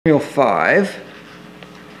Samuel 5.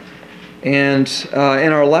 And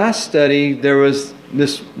in our last study, there was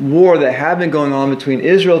this war that had been going on between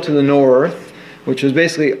Israel to the north, which was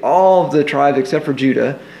basically all of the tribes except for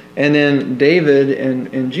Judah, and then David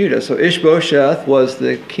and Judah. So Ishbosheth was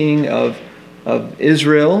the king of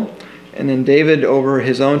Israel, and then David over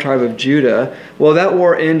his own tribe of Judah. Well, that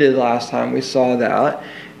war ended last time we saw that.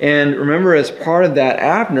 And remember, as part of that,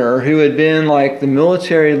 Abner, who had been like the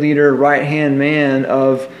military leader, right-hand man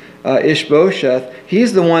of Ishbosheth,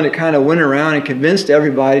 he's the one that kind of went around and convinced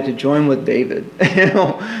everybody to join with David.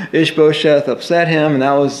 Ishbosheth upset him, and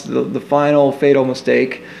that was the final fatal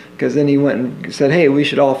mistake, because then he went and said, hey, we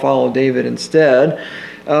should all follow David instead.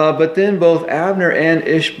 But then both Abner and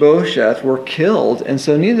Ishbosheth were killed, and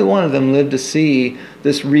so neither one of them lived to see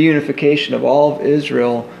this reunification of all of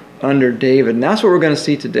Israel under David. And that's what we're going to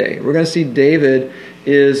see today. We're going to see David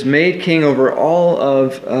is made king over all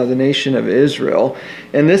of the nation of Israel.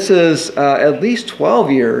 And this is at least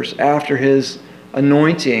 12 years after his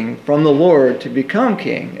anointing from the Lord to become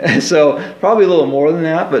king. So probably a little more than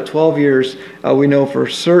that, but 12 years we know for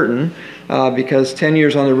certain, because 10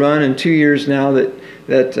 years on the run and 2 years now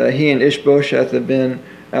that he and Ishbosheth have been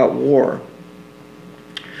at war.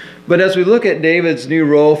 But as we look at David's new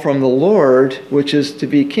role from the Lord, which is to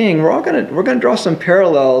be king, we're going to draw some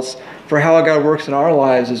parallels for how God works in our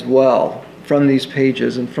lives as well from these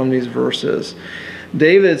pages and from these verses.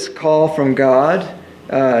 David's call from God,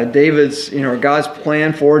 God's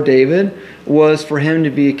plan for David was for him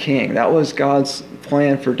to be a king. That was God's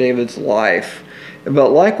plan for David's life.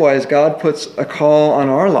 But likewise, God puts a call on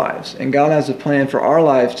our lives, and God has a plan for our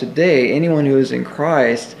lives today, anyone who is in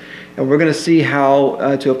Christ. And we're going to see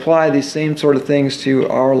how to apply these same sort of things to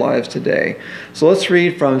our lives today. So let's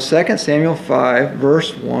read from 2 Samuel 5,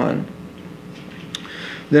 verse 1.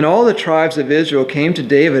 Then all the tribes of Israel came to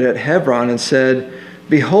David at Hebron and said,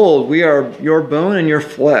 Behold, we are your bone and your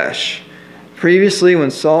flesh. Previously, when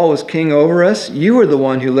Saul was king over us, you were the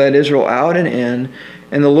one who led Israel out and in,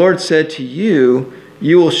 and the Lord said to you,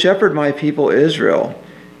 You will shepherd my people Israel,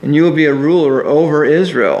 and you will be a ruler over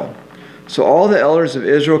Israel. So all the elders of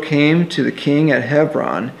Israel came to the king at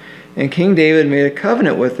Hebron, and King David made a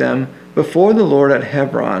covenant with them before the Lord at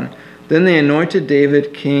Hebron. Then they anointed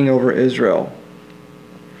David king over Israel.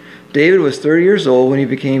 David was 30 years old when he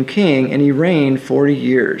became king, and he reigned 40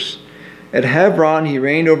 years. At Hebron he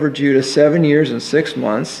reigned over Judah 7 years and 6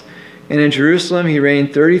 months, and in Jerusalem he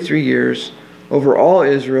reigned 33 years over all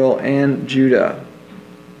Israel and Judah.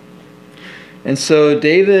 And so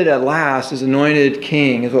David at last is anointed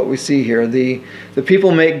king, is what we see here. The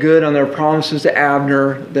people make good on their promises to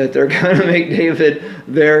Abner that they're going to make David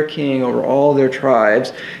their king over all their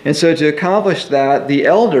tribes. And so to accomplish that, the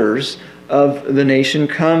elders of the nation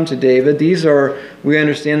come to David. These are, we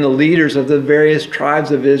understand, the leaders of the various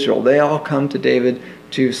tribes of Israel. They all come to David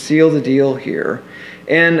to seal the deal here.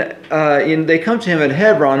 And they come to him at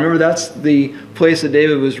Hebron. Remember, that's the place that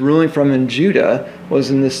David was ruling from in Judah,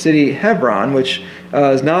 was in the city Hebron, which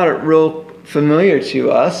is not real familiar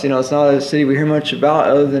to us. It's not a city we hear much about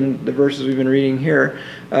other than the verses we've been reading here.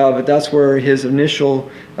 But that's where his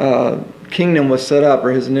initial kingdom was set up,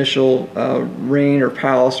 or his initial reign or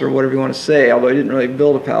palace, or whatever you want to say, although he didn't really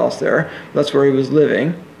build a palace there. That's where he was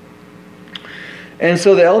living. And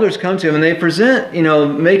so the elders come to him and they present,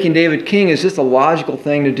 making David king is just a logical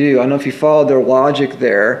thing to do. I don't know if you followed their logic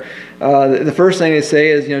there. The first thing they say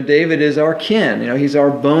is, David is our kin. He's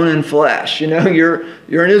our bone and flesh. You're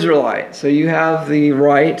an Israelite, so you have the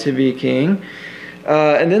right to be king.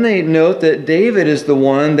 And then they note that David is the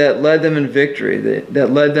one that led them in victory,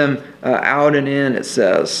 that led them out and in, it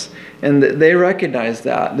says. And they recognize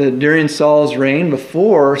that during Saul's reign,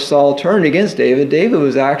 before Saul turned against David, David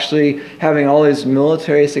was actually having all these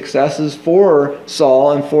military successes for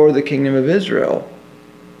Saul and for the kingdom of Israel.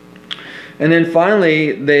 And then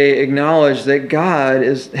finally, they acknowledge that God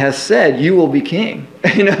has said, you will be king.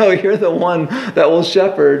 You're the one that will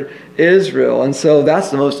shepherd Israel. And so that's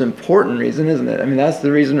the most important reason, isn't it? That's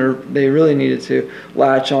the reason they really needed to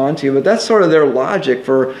latch on to. But that's sort of their logic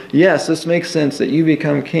for, yes, this makes sense that you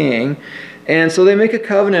become king. And so they make a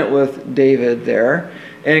covenant with David there.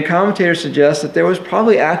 And commentators suggest that there was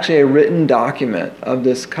probably actually a written document of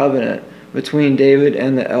this covenant between David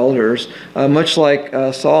and the elders, much like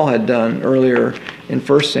Saul had done earlier in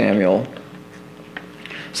 1 Samuel.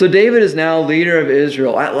 So David is now leader of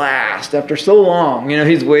Israel at last, after so long.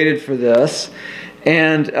 He's waited for this.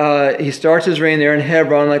 And he starts his reign there in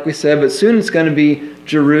Hebron, like we said, but soon it's going to be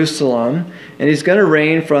Jerusalem. And he's going to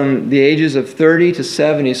reign from the ages of 30 to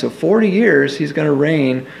 70. So 40 years he's going to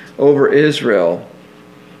reign over Israel.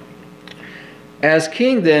 As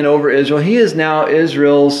king then over Israel, he is now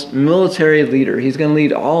Israel's military leader. He's going to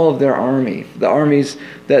lead all of their army, the armies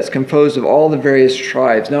that's composed of all the various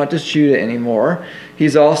tribes, not just Judah anymore.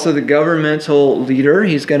 He's also the governmental leader.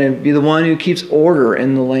 He's going to be the one who keeps order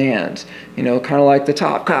in the land, kind of like the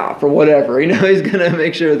top cop or whatever. He's going to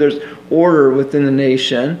make sure there's order within the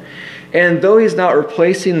nation. And though he's not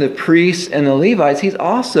replacing the priests and the Levites, he's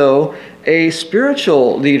also a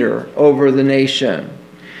spiritual leader over the nation.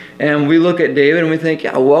 And we look at David and we think,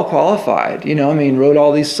 yeah, well qualified. Wrote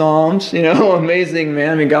all these Psalms, amazing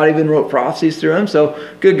man. God even wrote prophecies through him. So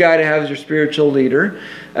good guy to have as your spiritual leader.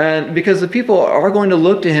 And because the people are going to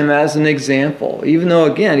look to him as an example, even though,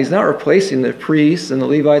 again, he's not replacing the priests and the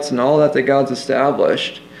Levites and all that God's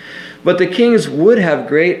established. But the kings would have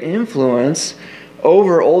great influence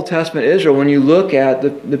over Old Testament Israel when you look at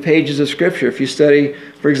the pages of Scripture. If you study,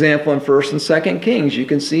 for example, in 1st and 2nd Kings, you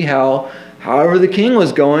can see how however the king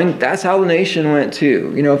was going, that's how the nation went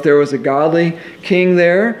too. If there was a godly king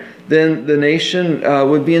there, then the nation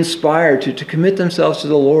would be inspired to commit themselves to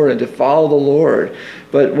the Lord and to follow the Lord.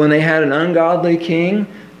 But when they had an ungodly king,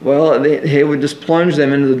 well, they would just plunge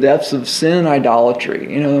them into the depths of sin and idolatry.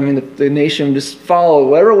 The nation would just follow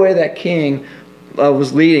whatever way that king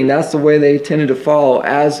was leading. That's the way they tended to follow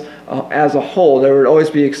as a whole. There would always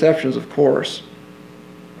be exceptions, of course.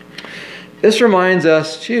 This reminds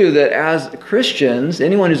us, too, that as Christians,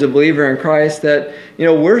 anyone who's a believer in Christ, that,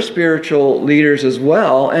 we're spiritual leaders as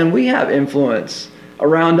well, and we have influence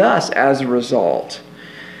around us as a result.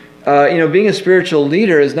 Being a spiritual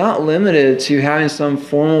leader is not limited to having some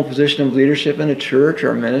formal position of leadership in a church or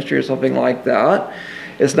a ministry or something like that.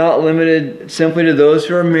 It's not limited simply to those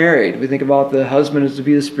who are married. We think about the husband as to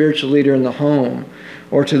be the spiritual leader in the home,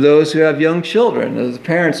 or to those who have young children, as the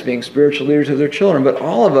parents being spiritual leaders of their children. But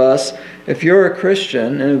all of us, if you're a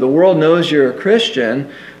Christian, and if the world knows you're a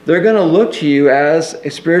Christian, they're going to look to you as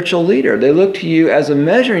a spiritual leader. They look to you as a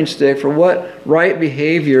measuring stick for what right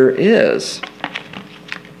behavior is.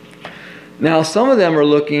 Now, some of them are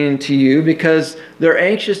looking to you because they're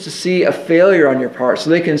anxious to see a failure on your part. So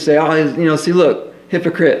they can say, see, look,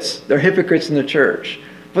 hypocrites. They're hypocrites in the church.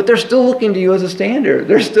 But they're still looking to you as a standard.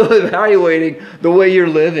 They're still evaluating the way you're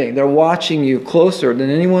living. They're watching you closer than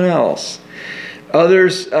anyone else.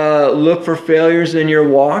 Others look for failures in your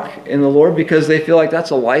walk in the Lord because they feel like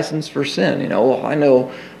that's a license for sin. I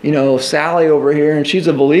know, Sally over here, and she's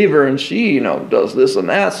a believer, and she, does this and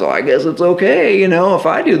that, so I guess it's okay, if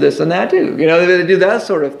I do this and that too. They do that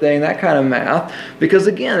sort of thing, that kind of math, because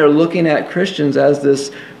again, they're looking at Christians as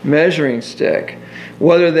this measuring stick,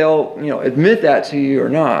 whether they'll, admit that to you or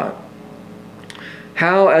not.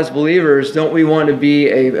 How, as believers, don't we want to be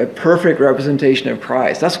a perfect representation of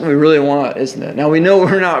Christ? That's what we really want, isn't it? Now, we know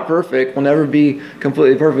we're not perfect. We'll never be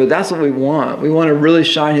completely perfect, but that's what we want. We want to really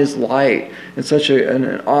shine His light in such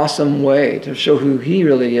an awesome way to show who He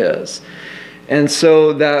really is. And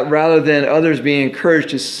so that rather than others being encouraged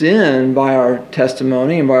to sin by our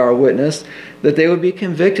testimony and by our witness, that they would be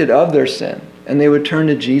convicted of their sin and they would turn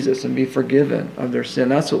to Jesus and be forgiven of their sin.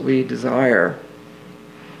 That's what we desire.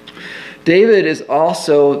 David is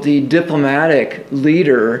also the diplomatic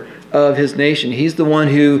leader of his nation. He's the one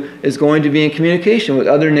who is going to be in communication with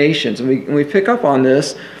other nations. And when we pick up on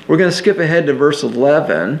this, we're going to skip ahead to verse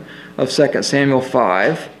 11 of 2 Samuel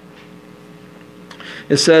 5.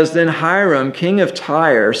 It says, Then Hiram, king of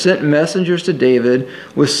Tyre, sent messengers to David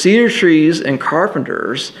with cedar trees and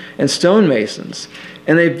carpenters and stonemasons,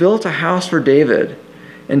 and they built a house for David.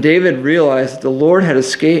 And David realized that the Lord had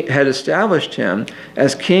established him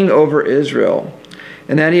as king over Israel,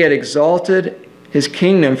 and that he had exalted his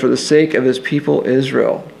kingdom for the sake of his people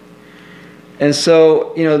Israel. And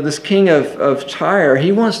so, this king of Tyre,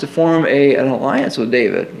 he wants to form an alliance with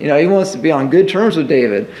David. He wants to be on good terms with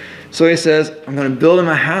David. So he says, I'm going to build him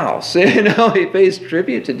a house. He pays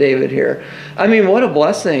tribute to David here. I mean, what a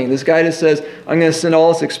blessing. This guy just says, I'm going to send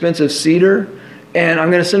all this expensive cedar, and I'm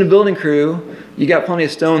going to send a building crew. You got plenty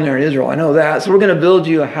of stone there in Israel. I know that. So we're going to build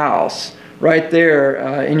you a house right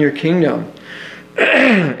there in your kingdom.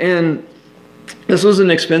 And this was an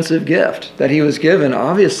expensive gift that he was given,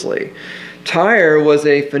 obviously. Tyre was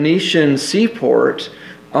a Phoenician seaport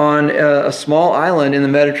on a small island in the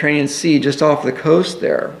Mediterranean Sea just off the coast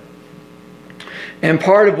there. And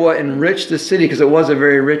part of what enriched the city, because it was a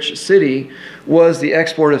very rich city, was the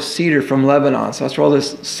export of cedar from Lebanon. So that's where all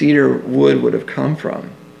this cedar wood would have come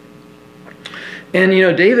from. And,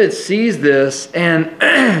 David sees this,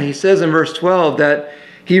 and he says in verse 12 that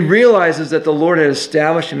he realizes that the Lord had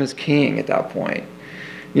established him as king at that point.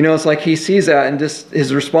 It's like he sees that, and just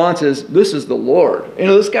his response is, this is the Lord.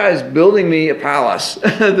 This guy's building me a palace.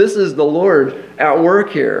 This is the Lord at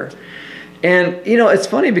work here. And, it's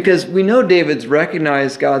funny because we know David's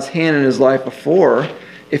recognized God's hand in his life before.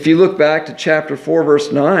 If you look back to chapter 4,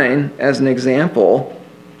 verse 9, as an example,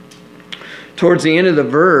 towards the end of the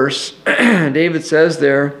verse, David says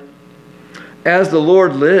there, "As the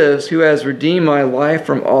Lord lives, who has redeemed my life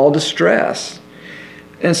from all distress."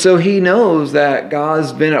 And so he knows that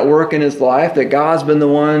God's been at work in his life, that God's been the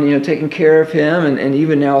one, taking care of him and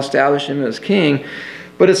even now establishing him as king.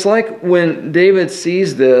 But it's like when David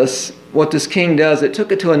sees this, what this king does, it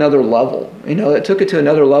took it to another level. It took it to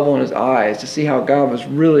another level in his eyes to see how God was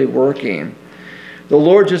really working. The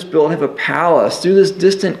Lord just built him a palace through this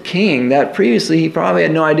distant king that previously he probably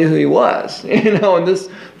had no idea who he was. And this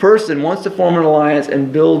person wants to form an alliance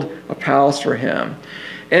and build a palace for him.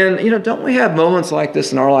 And, don't we have moments like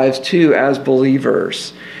this in our lives too as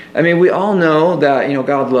believers? I mean, we all know that,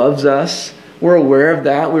 God loves us. We're aware of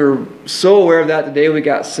that. We were so aware of that the day we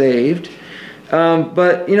got saved.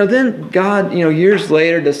 But, then God, years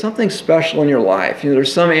later does something special in your life.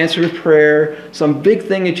 There's some answer to prayer, some big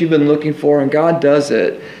thing that you've been looking for, and God does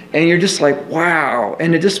it. And you're just like, wow.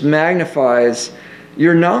 And it just magnifies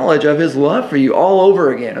your knowledge of his love for you all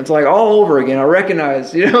over again. It's like all over again. I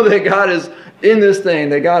recognize, that God is in this thing,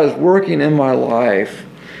 that God is working in my life.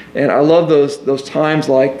 And I love those times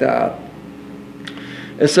like that.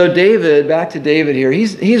 And so David, back to David here,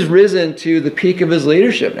 he's risen to the peak of his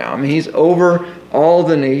leadership now. I mean, he's over all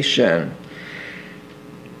the nation.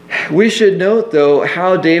 We should note, though,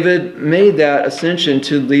 how David made that ascension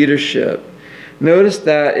to leadership. Notice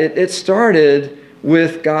that it started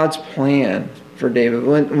with God's plan for David,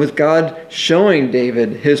 with God showing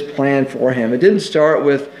David his plan for him. It didn't start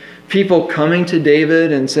with people coming to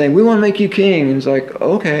David and saying, "We want to make you king." And he's like,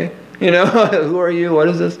 "Okay. Who are you? What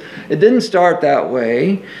is this?" It didn't start that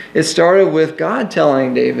way. It started with God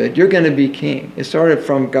telling David, "You're going to be king." It started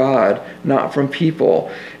from God, not from people.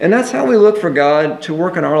 And that's how we look for God to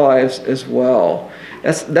work in our lives as well.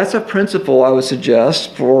 That's a principle I would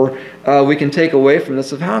suggest we can take away from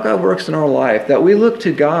this of how God works in our life, that we look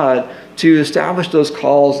to God to establish those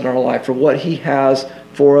calls in our life for what he has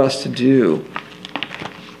for us to do.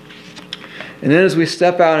 And then as we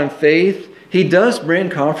step out in faith, he does bring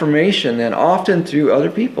confirmation then, often through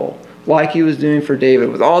other people, like he was doing for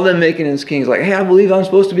David, with all them making him kings. Like, "Hey, I believe I'm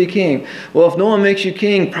supposed to be king." Well, if no one makes you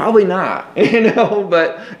king, probably not.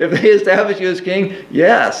 But if they establish you as king,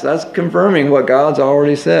 yes, that's confirming what God's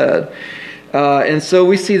already said. And so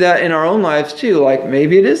we see that in our own lives too. Like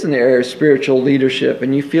maybe it is in the area of spiritual leadership,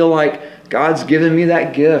 and you feel like God's given me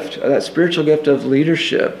that gift, that spiritual gift of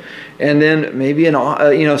leadership. And then maybe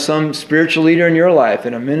some spiritual leader in your life,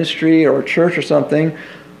 in a ministry or a church or something,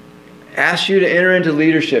 asks you to enter into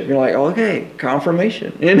leadership. You're like, okay,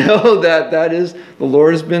 confirmation. That is, the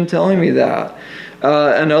Lord has been telling me that.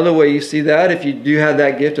 Another way you see that, if you do have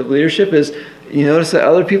that gift of leadership, is you notice that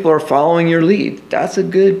other people are following your lead. That's a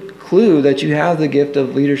good clue that you have the gift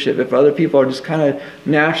of leadership. If other people are just kind of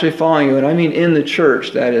naturally following you, and I mean in the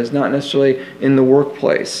church, that is, not necessarily in the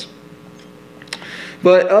workplace.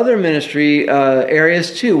 But other ministry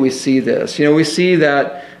areas too, we see this. We see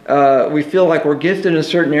that we feel like we're gifted in a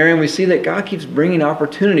certain area, and we see that God keeps bringing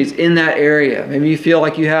opportunities in that area. Maybe you feel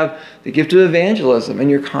like you have the gift of evangelism, and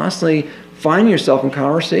you're constantly finding yourself in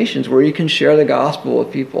conversations where you can share the gospel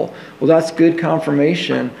with people. Well, that's good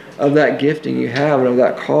confirmation of that gifting you have and of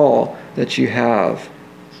that call that you have.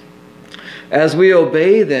 As we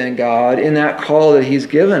obey then God in that call that he's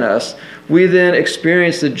given us, we then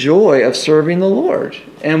experience the joy of serving the Lord.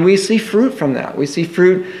 And we see fruit from that. We see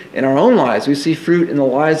fruit in our own lives. We see fruit in the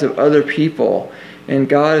lives of other people. And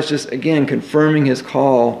God is just, again, confirming his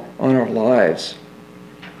call on our lives.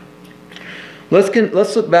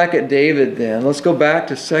 Let's look back at David then. Let's go back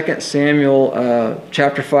to 2 Samuel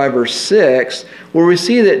chapter 5, verse 6, where we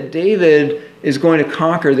see that David is going to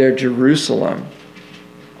conquer their Jerusalem.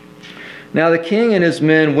 Now the king and his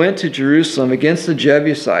men went to Jerusalem against the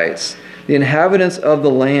Jebusites, the inhabitants of the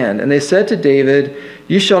land. And they said to David,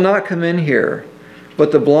 "You shall not come in here,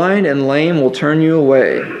 but the blind and lame will turn you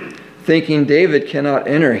away," thinking David cannot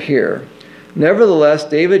enter here. Nevertheless,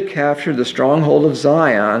 David captured the stronghold of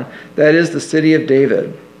Zion, that is, the city of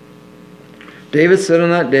David. David said on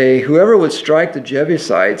that day, "Whoever would strike the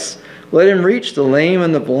Jebusites, let him reach the lame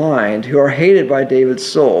and the blind, who are hated by David's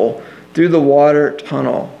soul, through the water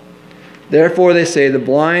tunnel." Therefore they say, "The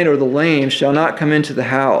blind or the lame shall not come into the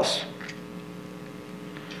house."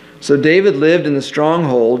 So David lived in the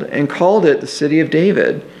stronghold and called it the city of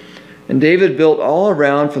David. And David built all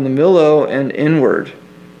around from the Millo and inward.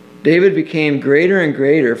 David became greater and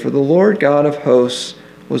greater, for the Lord God of hosts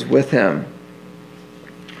was with him.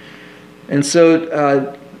 And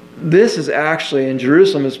so this is actually in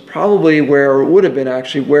Jerusalem is probably where, or would have been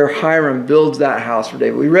actually, where Hiram builds that house for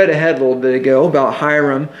David. We read ahead a little bit ago about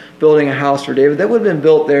Hiram building a house for David. That would have been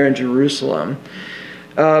built there in Jerusalem.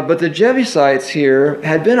 But the Jebusites here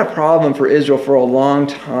had been a problem for Israel for a long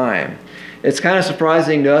time. It's kind of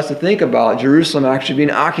surprising to us to think about Jerusalem actually being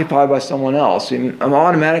occupied by someone else. I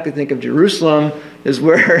automatically think of Jerusalem as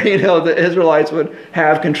where, the Israelites would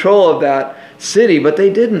have control of that city, but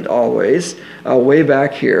they didn't always. Way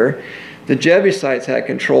back here, the Jebusites had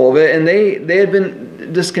control of it, and they had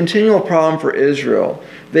been this continual problem for Israel.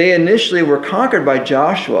 They initially were conquered by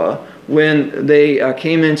Joshua when they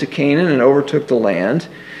came into Canaan and overtook the land.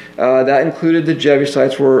 That included the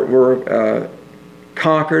Jebusites were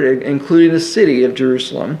conquered, including the city of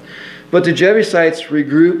Jerusalem. But the Jebusites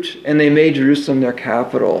regrouped and they made Jerusalem their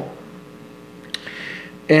capital.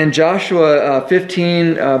 And Joshua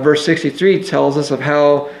 15 verse 63 tells us of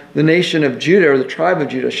how the nation of Judah, or the tribe of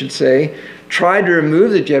Judah, I should say, tried to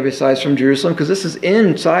remove the Jebusites from Jerusalem, because this is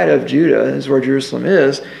inside of Judah, is where Jerusalem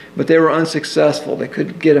is, but they were unsuccessful. They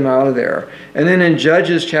couldn't get them out of there. And then in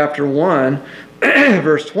Judges chapter 1,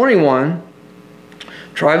 verse 21,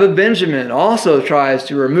 tribe of Benjamin also tries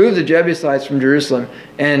to remove the Jebusites from Jerusalem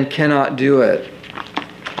and cannot do it.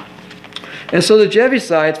 And so the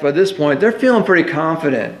Jebusites, by this point, they're feeling pretty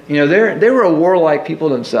confident. They were a warlike people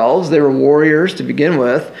themselves. They were warriors to begin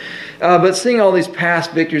with. But seeing all these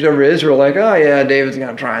past victories over Israel, like, oh yeah, David's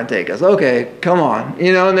going to try and take us. Okay, come on.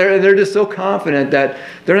 And they're just so confident that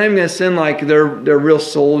they're not even going to send like they're real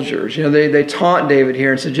soldiers. They taunt David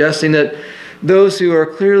here and suggesting that those who are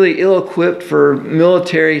clearly ill-equipped for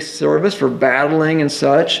military service, for battling and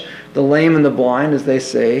such, the lame and the blind, as they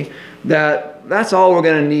say, that's all we're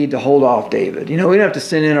going to need to hold off David. We don't have to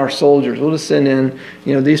send in our soldiers. We'll just send in,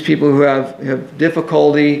 these people who have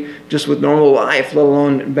difficulty just with normal life, let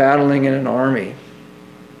alone battling in an army.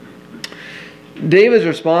 David's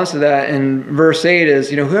response to that in verse 8 is,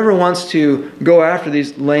 whoever wants to go after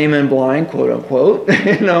these lame and blind, quote unquote,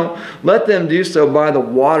 let them do so by the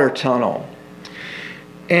water tunnel.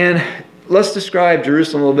 And let's describe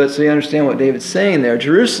Jerusalem a little bit so you understand what David's saying there.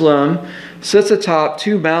 Jerusalem sits atop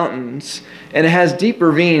two mountains, and it has deep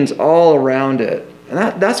ravines all around it.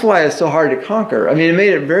 And that's why it's so hard to conquer. It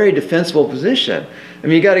made it a very defensible position.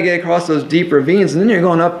 You got to get across those deep ravines, and then you're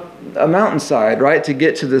going up a mountainside, right, to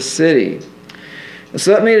get to the city. And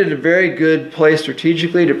so that made it a very good place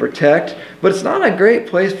strategically to protect, but it's not a great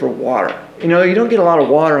place for water. You don't get a lot of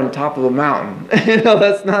water on the top of a mountain.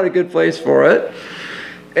 That's not a good place for it.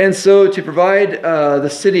 And so to provide the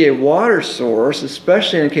city a water source,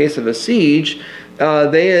 especially in case of a siege,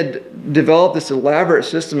 they had developed this elaborate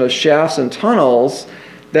system of shafts and tunnels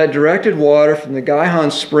that directed water from the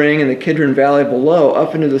Gihon Spring in the Kidron Valley below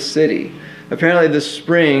up into the city. Apparently this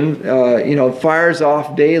spring, fires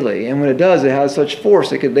off daily, and when it does, it has such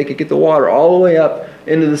force they could get the water all the way up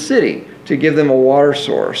into the city to give them a water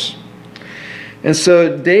source. And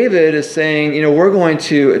so David is saying, we're going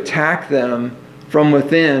to attack them from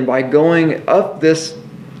within by going up this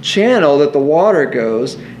channel that the water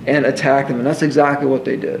goes and attack them. And that's exactly what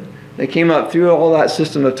they did. They came up through all that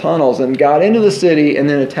system of tunnels and got into the city and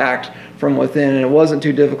then attacked from within. And it wasn't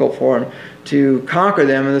too difficult for them to conquer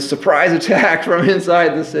them in a surprise attack from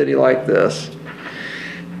inside the city like this.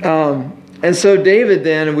 And so David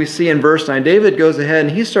then, and we see in verse 9, David goes ahead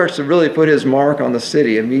and he starts to really put his mark on the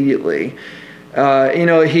city immediately. He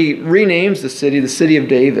renames the city of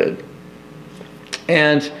David.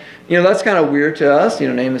 And, that's kind of weird to us,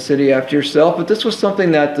 name a city after yourself. But this was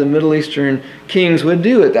something that the Middle Eastern kings would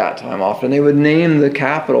do at that time often. They would name the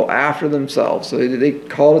capital after themselves. So they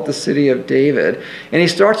called it the city of David. And he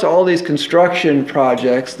starts all these construction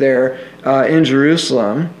projects there in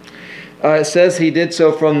Jerusalem. It says he did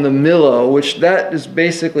so from the Millo, which that is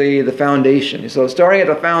basically the foundation. So starting at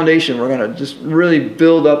the foundation, we're going to just really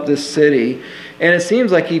build up this city. And it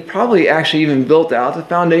seems like he probably actually even built out the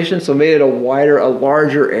foundation, so made it a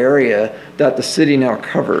larger area that the city now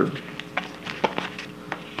covered.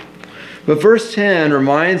 But verse 10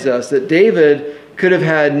 reminds us that David could have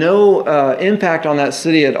had no impact on that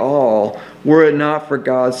city at all were it not for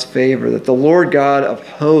God's favor, that the Lord God of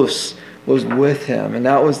hosts was with him. And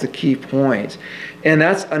that was the key point. And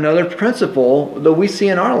that's another principle that we see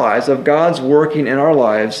in our lives, of God's working in our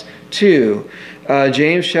lives too.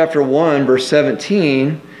 James chapter 1, verse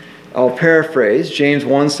 17, I'll paraphrase. James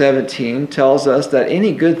 1:17 tells us that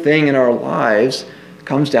any good thing in our lives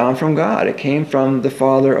comes down from God. It came from the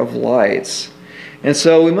Father of lights. And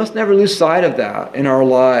so we must never lose sight of that in our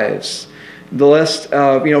lives, lest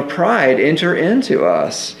pride enter into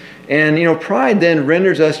us. And, pride then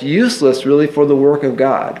renders us useless, really, for the work of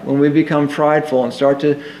God. When we become prideful and start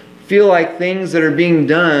to feel like things that are being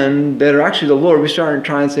done that are actually the Lord, we start to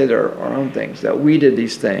try and say they're our own things, that we did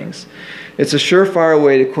these things. It's a surefire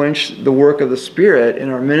way to quench the work of the Spirit in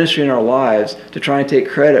our ministry and our lives, to try and take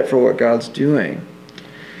credit for what God's doing.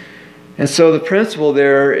 And so the principle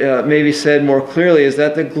there, maybe said more clearly, is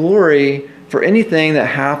that the glory for anything that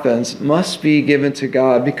happens must be given to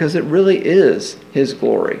God, because it really is His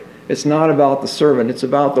glory. It's not about the servant. It's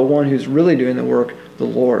about the one who's really doing the work, the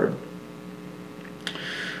Lord.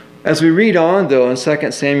 As we read on, though, in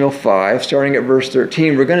 2 Samuel 5, starting at verse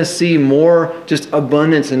 13, we're going to see more just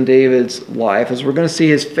abundance in David's life, as we're going to see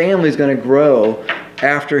his family is going to grow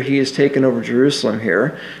after he has taken over Jerusalem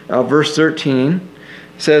here. Verse 13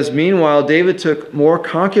 says, "Meanwhile, David took more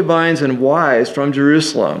concubines and wives from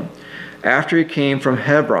Jerusalem after he came from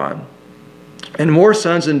Hebron, and more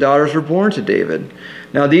sons and daughters were born to David.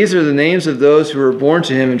 Now these are the names of those who were born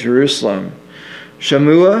to him in Jerusalem: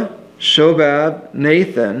 Shammua, Shobab,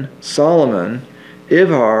 Nathan, Solomon,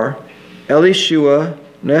 Ibhar, Elishua,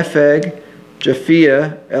 Nepheg,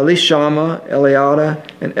 Japhia, Elishama, Eliada,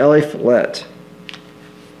 and Eliphalet."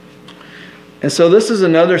 And so this is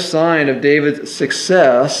another sign of David's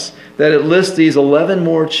success, that it lists these 11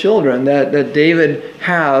 more children that David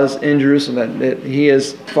has in Jerusalem, that he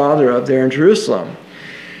is father of there in Jerusalem.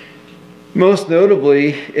 Most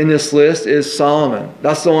notably in this list is Solomon.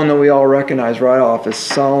 That's the one that we all recognize right off as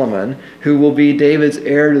Solomon, who will be David's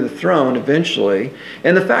heir to the throne eventually.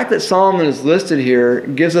 And the fact that Solomon is listed here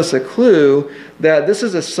gives us a clue that this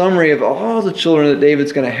is a summary of all the children that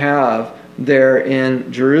David's going to have there in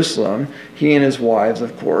Jerusalem, he and his wives,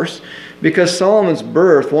 of course, because Solomon's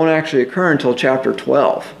birth won't actually occur until chapter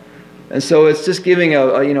 12. And so it's just giving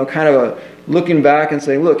a kind of a looking back and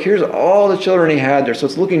saying, look, here's all the children he had there. So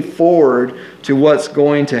it's looking forward to what's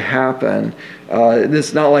going to happen.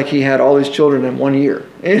 It's not like he had all these children in 1 year,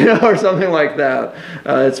 or something like that.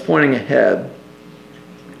 It's pointing ahead.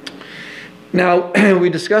 Now, we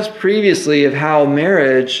discussed previously of how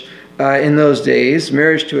marriage in those days,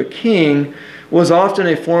 marriage to a king, was often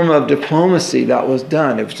a form of diplomacy that was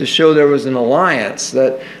done. It was to show there was an alliance,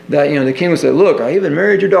 that the king would say, look, I even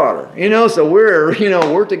married your daughter, so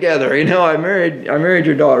we're together, I married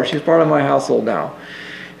your daughter. She's part of my household now.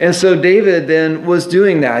 And so David then was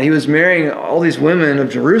doing that. He was marrying all these women of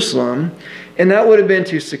Jerusalem, and that would have been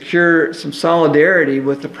to secure some solidarity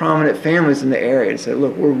with the prominent families in the area, to say,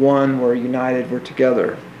 look, we're one, we're united, we're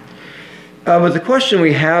together. But the question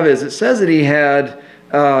we have is, it says that he had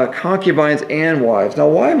concubines and wives. Now,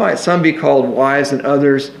 why might some be called wives and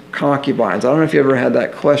others concubines? I don't know if you ever had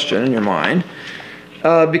that question in your mind.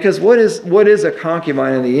 Because what is a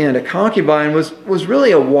concubine in the end? A concubine was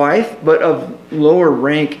really a wife, but of lower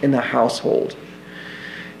rank in the household.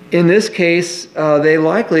 In this case, they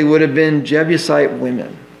likely would have been Jebusite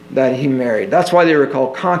women that he married. That's why they were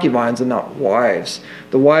called concubines and not wives.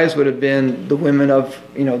 The wives would have been the women of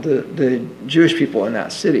the Jewish people in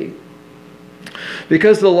that city.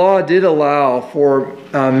 Because the law did allow for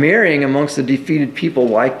marrying amongst the defeated people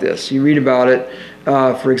like this. You read about it,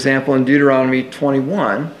 for example, in Deuteronomy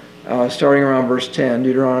 21, starting around verse 10.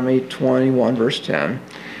 Deuteronomy 21, verse 10.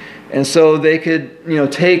 And so they could,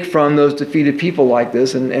 take from those defeated people like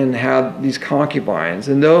this and have these concubines.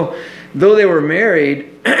 And though they were married,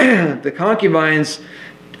 the concubines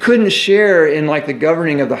couldn't share in the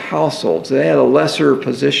governing of the household. So they had a lesser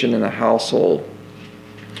position in the household.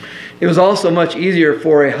 It was also much easier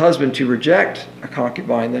for a husband to reject a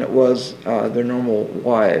concubine than it was their normal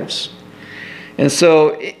wives. And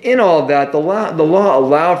so in all of that, the law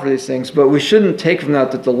allowed for these things, but we shouldn't take from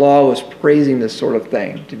that the law was praising this sort of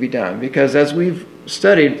thing to be done. Because as we've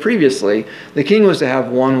studied previously, the king was to have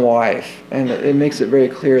one wife. And it makes it very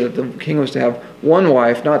clear that the king was to have one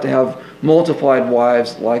wife, not to have multiplied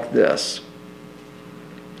wives like this.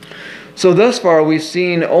 So thus far, we've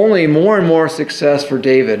seen only more and more success for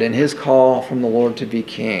David in his call from the Lord to be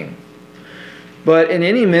king. But in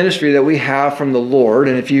any ministry that we have from the Lord,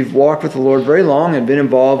 and if you've walked with the Lord very long and been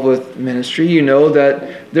involved with ministry, you know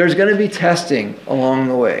that there's going to be testing along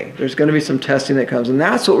the way. There's going to be some testing that comes. And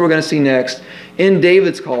that's what we're going to see next in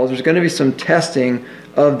David's calls. There's going to be some testing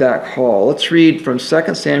of that call. Let's read from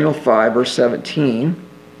 2 Samuel 5, verse 17.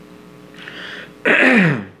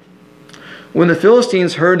 When the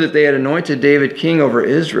Philistines heard that they had anointed David king over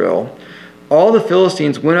Israel, all the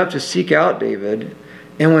Philistines went up to seek out David.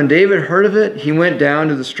 And when David heard of it, he went down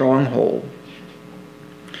to the stronghold.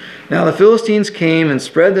 Now the Philistines came and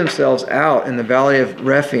spread themselves out in the valley of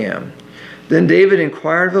Rephaim. Then David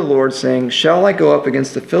inquired of the Lord, saying, "Shall I go up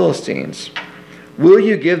against the Philistines? Will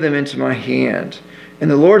you give them into my hand?"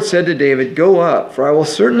 And the Lord said to David, "Go up, for I will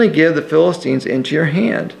certainly give the Philistines into your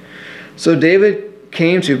hand." So David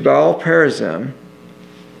came to Baal Perazim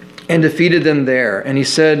and defeated them there. And he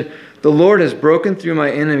said, "The Lord has broken through my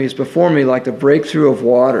enemies before me like the breakthrough of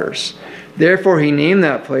waters." Therefore he named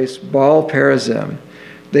that place Baal Perazim.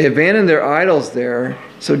 They abandoned their idols there,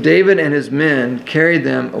 so David and his men carried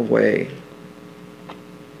them away.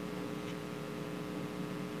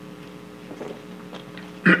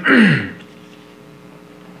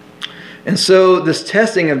 And so this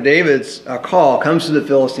testing of David's call comes to the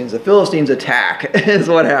Philistines. The Philistines attack is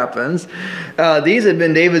what happens. These had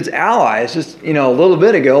been David's allies just a little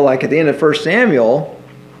bit ago, like at the end of 1 Samuel.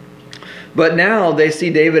 But now they see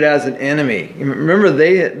David as an enemy. Remember,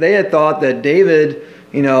 they had thought that David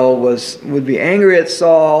would be angry at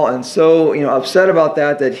Saul and so upset about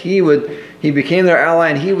that he became their ally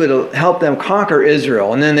and he would help them conquer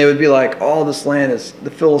Israel. And then they would be like, all this land is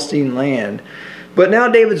the Philistine land. But now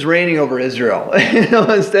David's reigning over Israel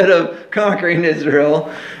instead of conquering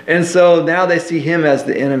Israel. And so now they see him as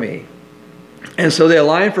the enemy. And so they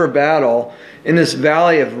align for a battle in this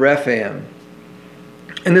valley of Rephaim.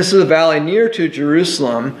 And this is a valley near to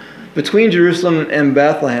Jerusalem, between Jerusalem and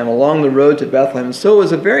Bethlehem, along the road to Bethlehem. So it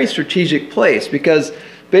was a very strategic place because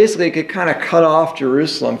basically it could kind of cut off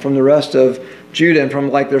Jerusalem from the rest of Judah and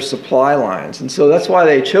from like their supply lines. And so that's why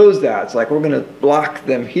they chose that. It's like, we're going to block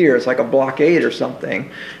them here. It's like a blockade or something.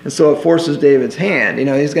 And so it forces David's hand.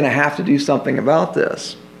 He's going to have to do something about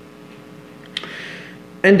this.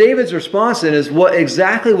 And David's response then is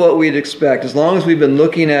exactly what we'd expect. As long as we've been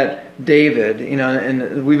looking at David,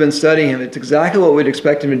 and we've been studying him, it's exactly what we'd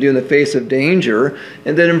expect him to do in the face of danger.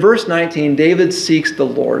 And then in verse 19, David seeks the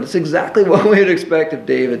Lord. It's exactly what we would expect of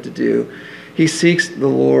David to do. He seeks the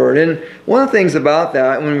Lord. And one of the things about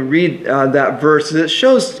that, when we read that verse, is it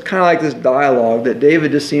shows kind of like this dialogue that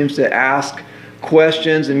David just seems to ask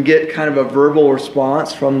questions and get kind of a verbal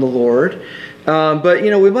response from the Lord. But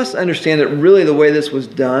we must understand that really the way this was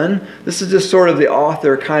done, this is just sort of the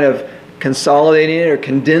author kind of consolidating it or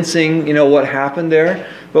condensing, what happened there.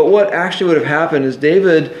 But what actually would have happened is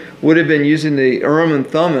David would have been using the Urim and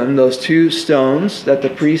Thummim, those two stones that the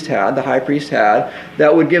high priest had,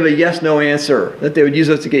 that would give a yes-no answer, that they would use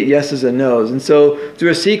those to get yeses and nos. And so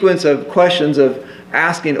through a sequence of questions of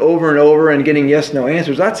asking over and over and getting yes-no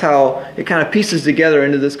answers, that's how it kind of pieces together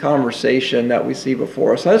into this conversation that we see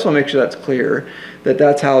before us. So I just want to make sure that's clear, that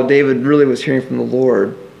that's how David really was hearing from the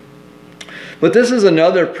Lord. But this is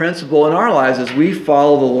another principle in our lives as we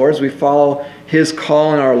follow the Lord, as we follow his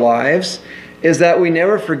call in our lives, is that we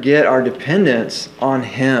never forget our dependence on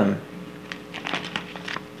him.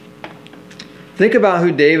 Think about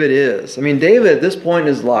who David is. David at this point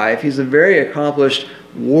in his life, he's a very accomplished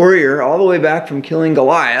warrior, all the way back from killing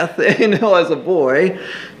Goliath, as a boy,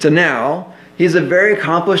 to now. He's a very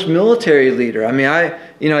accomplished military leader.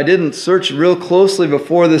 I didn't search real closely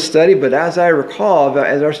before this study, but as I recall,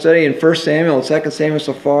 as our study in 1 Samuel and 2 Samuel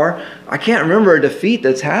so far, I can't remember a defeat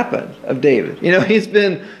that's happened of David. He's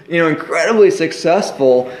been, incredibly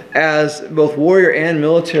successful as both warrior and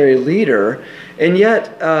military leader. And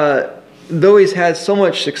yet, though he's had so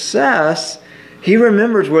much success, he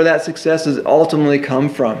remembers where that success has ultimately come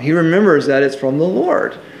from. He remembers that it's from the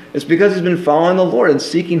Lord. It's because he's been following the Lord and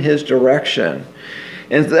seeking his direction.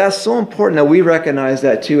 And that's so important that we recognize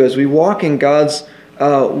that too. As we walk in God's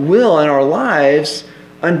will in our lives,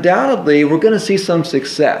 undoubtedly we're going to see some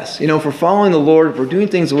success. If we're following the Lord, if we're doing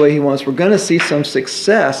things the way he wants, we're going to see some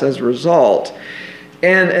success as a result.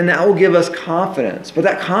 And that will give us confidence. But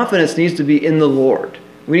that confidence needs to be in the Lord.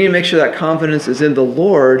 We need to make sure that confidence is in the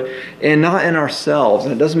Lord and not in ourselves.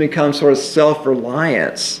 And it doesn't become sort of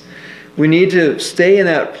self-reliance. We need to stay in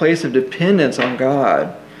that place of dependence on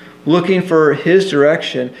God, looking for his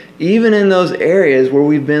direction, even in those areas where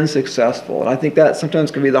we've been successful. And I think that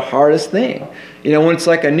sometimes can be the hardest thing. When it's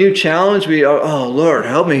like a new challenge, oh, Lord,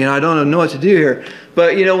 help me, I don't know what to do here.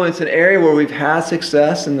 But, when it's an area where we've had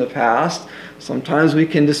success in the past, sometimes we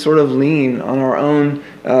can just sort of lean on our own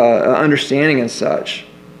understanding and such.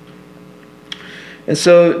 And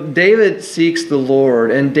so David seeks the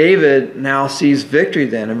Lord, and David now sees victory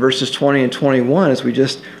then in verses 20 and 21, as we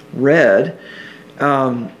just read.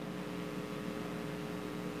 The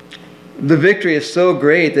victory is so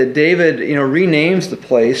great that David, renames the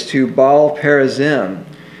place to Baal Perazim.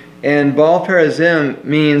 And Baal Perazim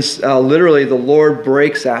means literally the Lord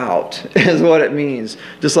breaks out, is what it means.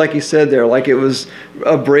 Just like he said there, like it was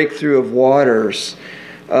a breakthrough of waters.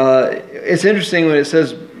 It's interesting when it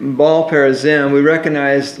says Baal Perazim, we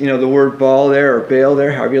recognize, the word Baal there, or Baal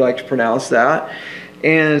there, however you like to pronounce that.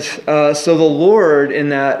 And so the Lord in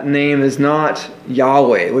that name is not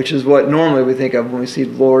Yahweh, which is what normally we think of when we see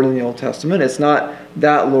Lord in the Old Testament. It's not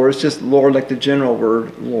that Lord, it's just Lord, like the general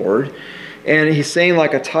word Lord. And he's saying,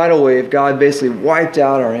 like a tidal wave, God basically wiped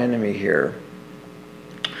out our enemy here.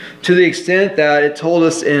 To the extent that it told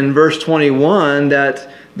us in verse 21 that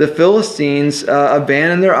the Philistines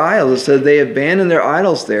abandoned their idols. It said they abandoned their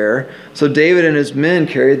idols there, so David and his men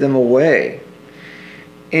carried them away.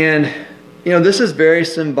 And, this is very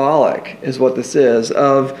symbolic, is what this is,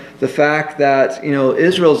 of the fact that,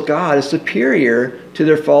 Israel's God is superior to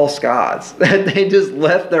their false gods. That they just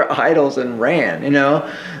left their idols and ran,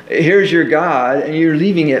 Here's your God, and you're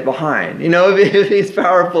leaving it behind. If he's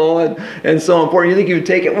powerful and so important, you think you would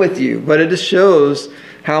take it with you. But it just shows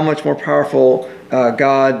how much more powerful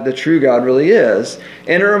God, the true God, really is.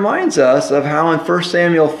 And it reminds us of how in 1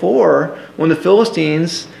 Samuel 4, when the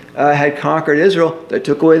Philistines had conquered Israel, they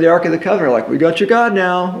took away the Ark of the Covenant. Like, we got your God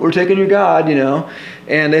now. We're taking your God,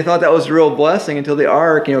 And they thought that was a real blessing until the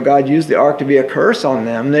Ark, God used the Ark to be a curse on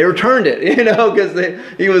them. And they returned it, because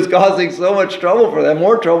he was causing so much trouble for them,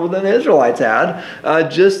 more trouble than the Israelites had,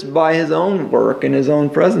 just by his own work and his own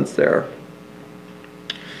presence there.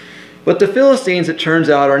 But the Philistines, it turns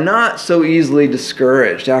out, are not so easily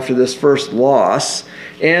discouraged after this first loss.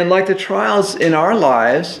 And like the trials in our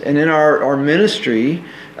lives and in our ministry,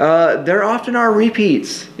 there often are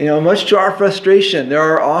repeats. Much to our frustration, there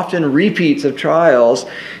are often repeats of trials.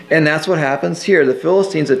 And that's what happens here. The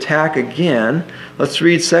Philistines attack again. Let's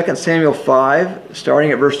read 2 Samuel 5,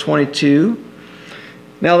 starting at verse 22.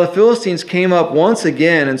 Now the Philistines came up once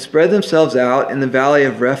again and spread themselves out in the valley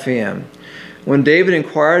of Rephaim. When David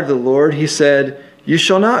inquired of the Lord, he said, "You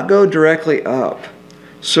shall not go directly up.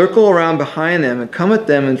 Circle around behind them and come at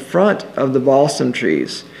them in front of the balsam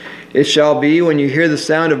trees. It shall be when you hear the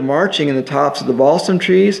sound of marching in the tops of the balsam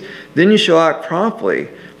trees, then you shall act promptly,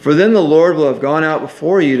 for then the Lord will have gone out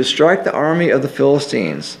before you to strike the army of the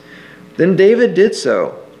Philistines." Then David did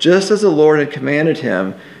so, just as the Lord had commanded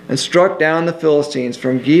him, and struck down the Philistines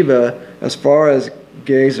from Geba as far as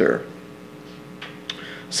Gezer.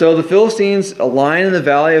 So the Philistines align in the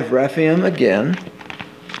valley of Rephaim again.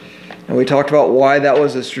 And we talked about why that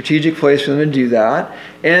was a strategic place for them to do that.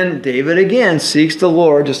 And David again seeks the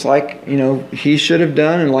Lord, just like he should have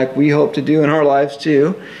done and like we hope to do in our lives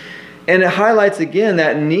too. And it highlights again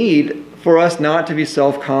that need for us not to be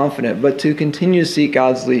self-confident, but to continue to seek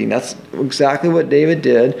God's leading. That's exactly what David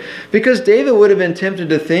did. Because David would have been tempted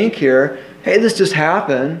to think here, hey, this just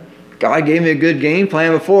happened. God gave me a good game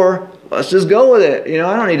plan before. Let's just go with it.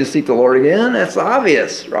 I don't need to seek the Lord again. That's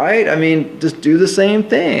obvious, right? Just do the same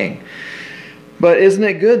thing. But isn't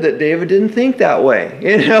it good that David didn't think that way?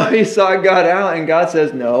 He saw God out and God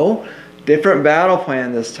says, no, different battle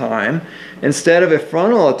plan this time. Instead of a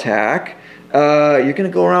frontal attack, you're going to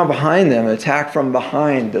go around behind them and attack from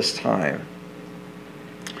behind this time.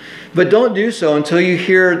 But don't do so until you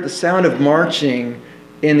hear the sound of marching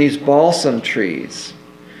in these balsam trees.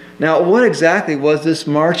 Now, what exactly was this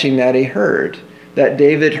marching that he heard, that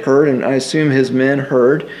David heard, and I assume his men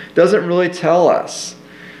heard? Doesn't really tell us.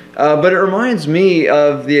 But it reminds me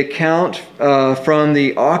of the account from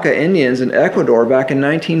the Auca Indians in Ecuador back in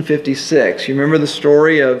 1956. You remember the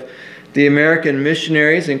story of the American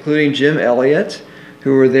missionaries, including Jim Elliot,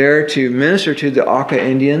 who were there to minister to the Auca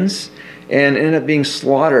Indians and ended up being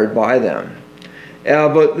slaughtered by them.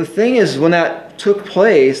 But the thing is, when that took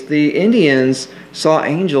place, the Indians saw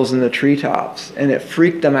angels in the treetops, and it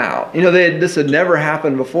freaked them out. This had never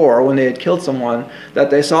happened before when they had killed someone, that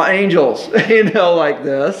they saw angels, like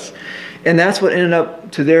this. And that's what ended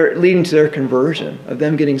up leading to their conversion, of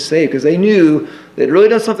them getting saved, because they knew they'd really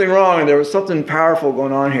done something wrong, and there was something powerful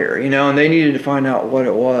going on here, and they needed to find out what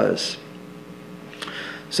it was.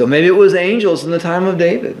 So maybe it was angels in the time of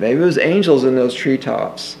David. Maybe it was angels in those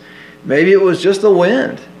treetops. Maybe it was just the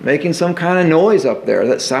wind making some kind of noise up there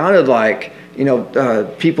that sounded like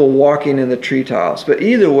people walking in the treetops. But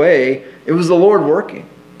either way, it was the Lord working.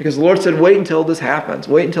 Because the Lord said, wait until this happens.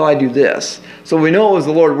 Wait until I do this. So we know it was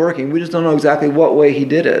the Lord working. We just don't know exactly what way he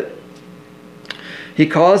did it. He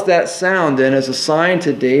caused that sound then as a sign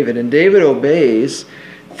to David. And David obeys,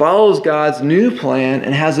 follows God's new plan,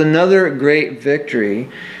 and has another great victory.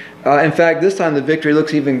 In fact, this time the victory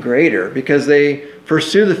looks even greater because they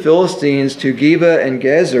pursue the Philistines to Geba and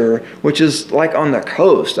Gezer, which is like on the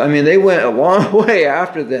coast. They went a long way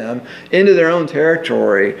after them into their own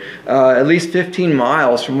territory, at least 15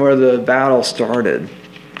 miles from where the battle started.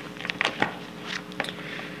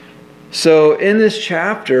 So in this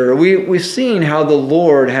chapter, we've seen how the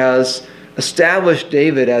Lord has established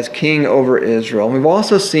David as king over Israel. And we've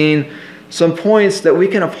also seen some points that we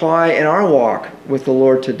can apply in our walk with the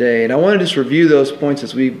Lord today. And I want to just review those points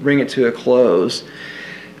as we bring it to a close.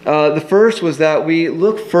 The first was that we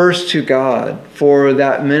look first to God for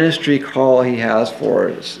that ministry call he has for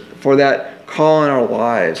us, for that call in our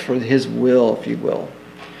lives, for His will, if you will.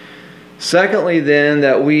 Secondly, then,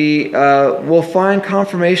 that we will find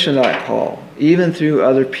confirmation of that call, even through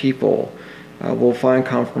other people. We'll find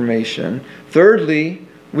confirmation. Thirdly,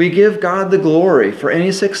 we give God the glory for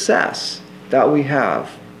any success that we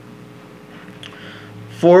have.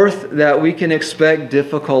 Fourth, that we can expect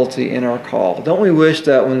difficulty in our call. Don't we wish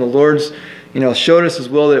that when the Lord's showed us His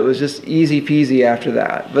will, that it was just easy peasy after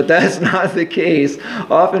that? But that's not the case.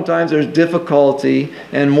 Oftentimes there's difficulty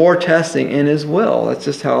and more testing in His will. That's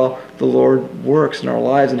just how the Lord works in our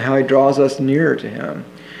lives and how He draws us nearer to Him.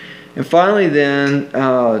 And finally then,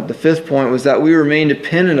 the fifth point was that we remain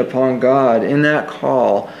dependent upon God in that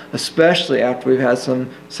call, especially after we've had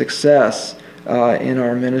some success in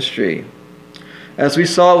our ministry. As we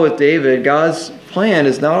saw with David, God's plan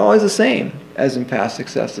is not always the same as in past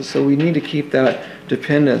successes. So we need to keep that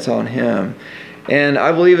dependence on Him. And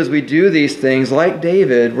I believe as we do these things, like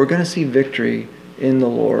David, we're going to see victory in the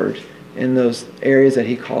Lord in those areas that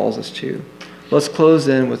He calls us to. Let's close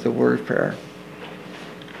in with a word of prayer.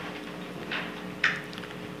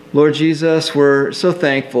 Lord Jesus, we're so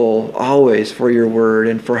thankful always for your word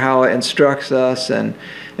and for how it instructs us and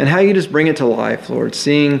how you just bring it to life, Lord.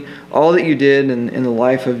 Seeing all that you did in the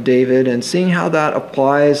life of David and seeing how that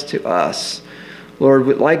applies to us. Lord,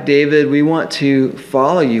 like David, we want to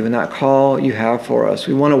follow you in that call you have for us.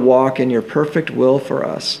 We want to walk in your perfect will for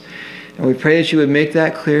us. And we pray that you would make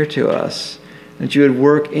that clear to us, that you would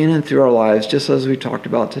work in and through our lives just as we talked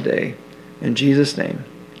about today. In Jesus' name,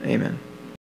 amen.